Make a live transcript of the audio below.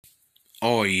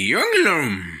Oh,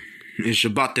 younglum, it's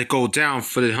about to go down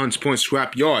for the Hunts Point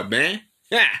scrap yard, man.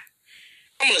 Yeah.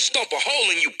 I'm gonna stomp a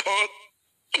hole in you, punk.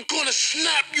 I'm gonna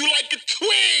snap you like a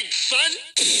twig, son.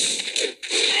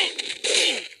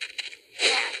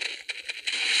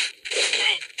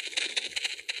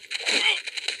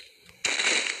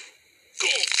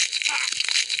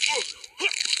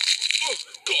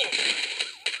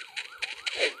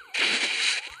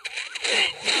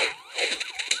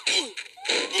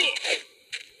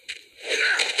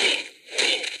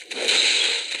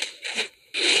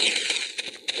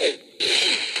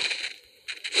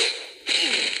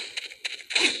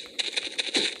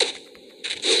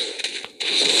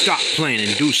 Stop playing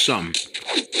and do something.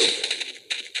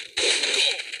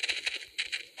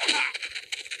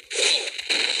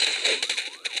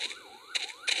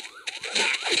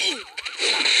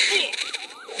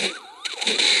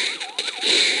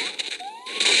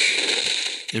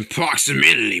 In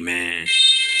proximity, man.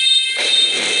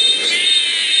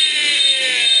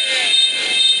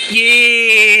 Yeah.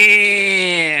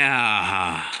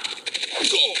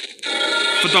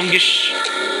 Fadongish.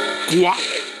 Gua.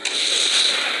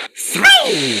 Throw.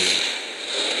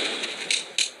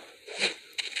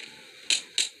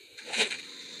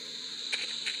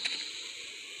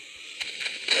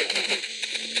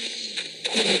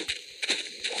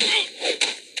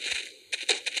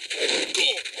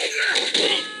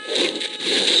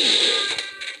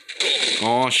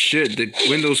 Oh shit, the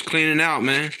window's cleaning out,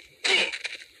 man.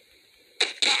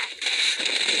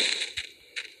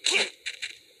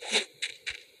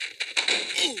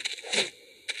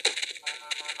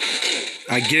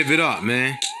 I give it up,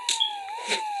 man.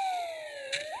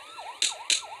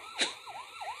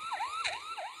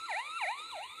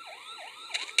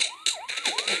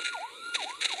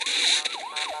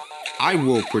 I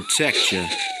will protect you.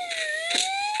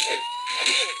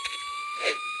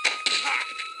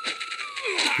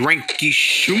 Ranky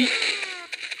shoot.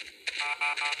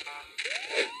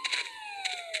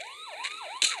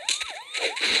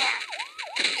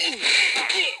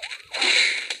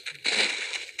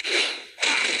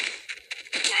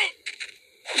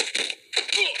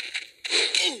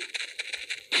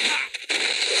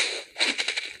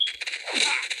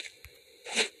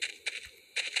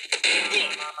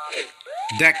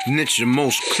 That niche the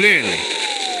most clearly.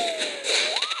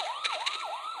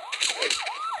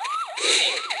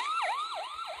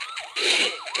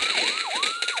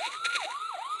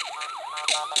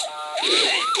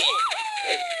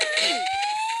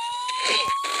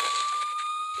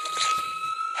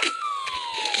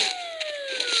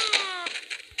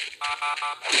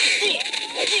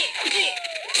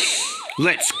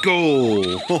 Let's go.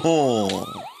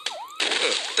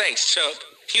 Thanks, chump.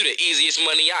 You the easiest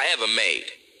money I ever made.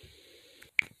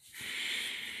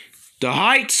 The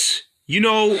Heights, you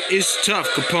know, it's tough,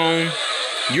 Capone.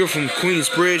 You're from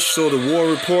Queensbridge, so the war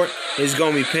report is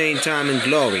gonna be pain, time, and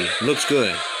glory. Looks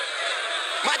good.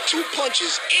 My 2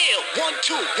 punches, ill. 1,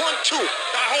 2, 1, 2.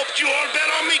 I hope you all bet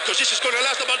on me, because this is gonna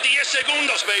last about 10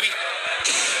 segundos, baby.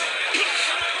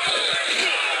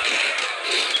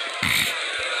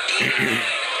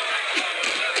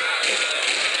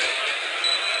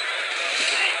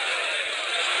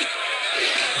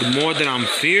 The more that I'm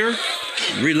fear,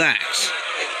 relax.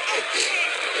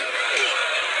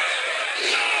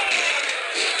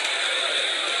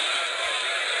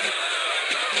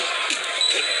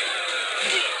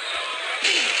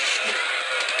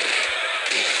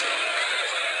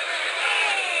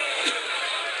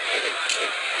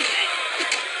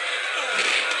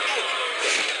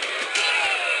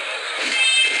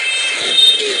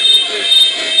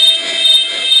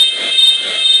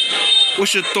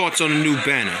 What's your thoughts on the new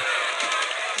banner?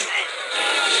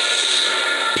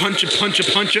 Punch it, punch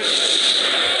it, punch it.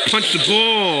 Punch the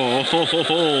ball.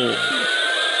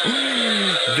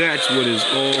 That's what it's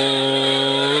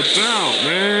all about,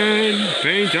 man.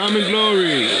 Pain, time, and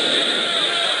glory.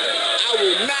 I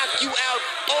will knock you out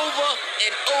over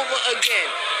and over again.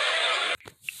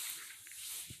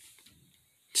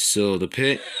 So the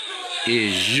pit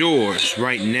is yours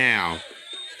right now.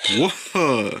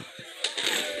 Whoa.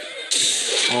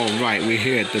 All right, we're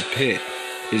here at the pit.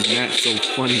 Isn't that so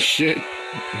funny shit?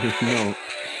 No.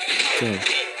 So.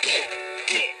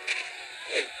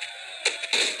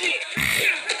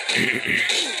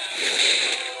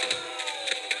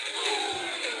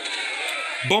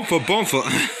 Bumper, bumper.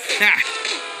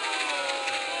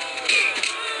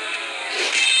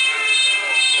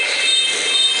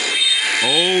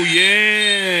 Oh,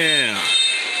 yeah.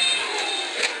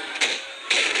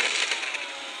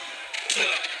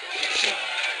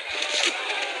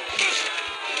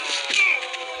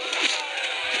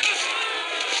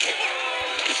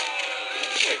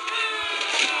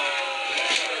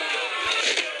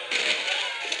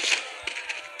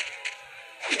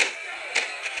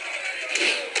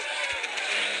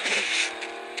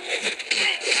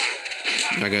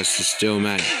 guess it's still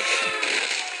magic.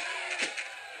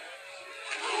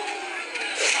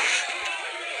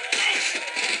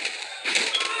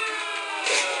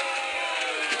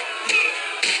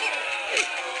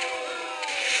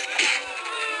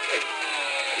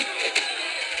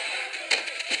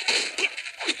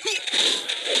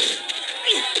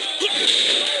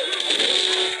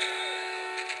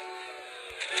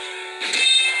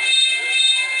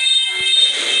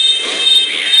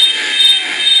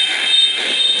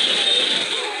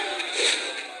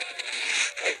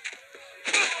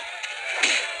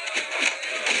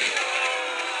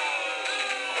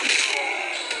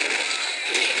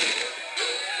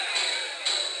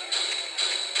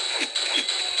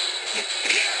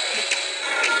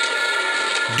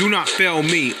 Do not fail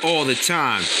me all the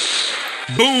time.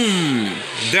 Boom!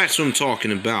 That's what I'm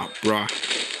talking about, bruh.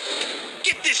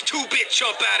 Get this 2-bit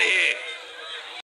chump out of here.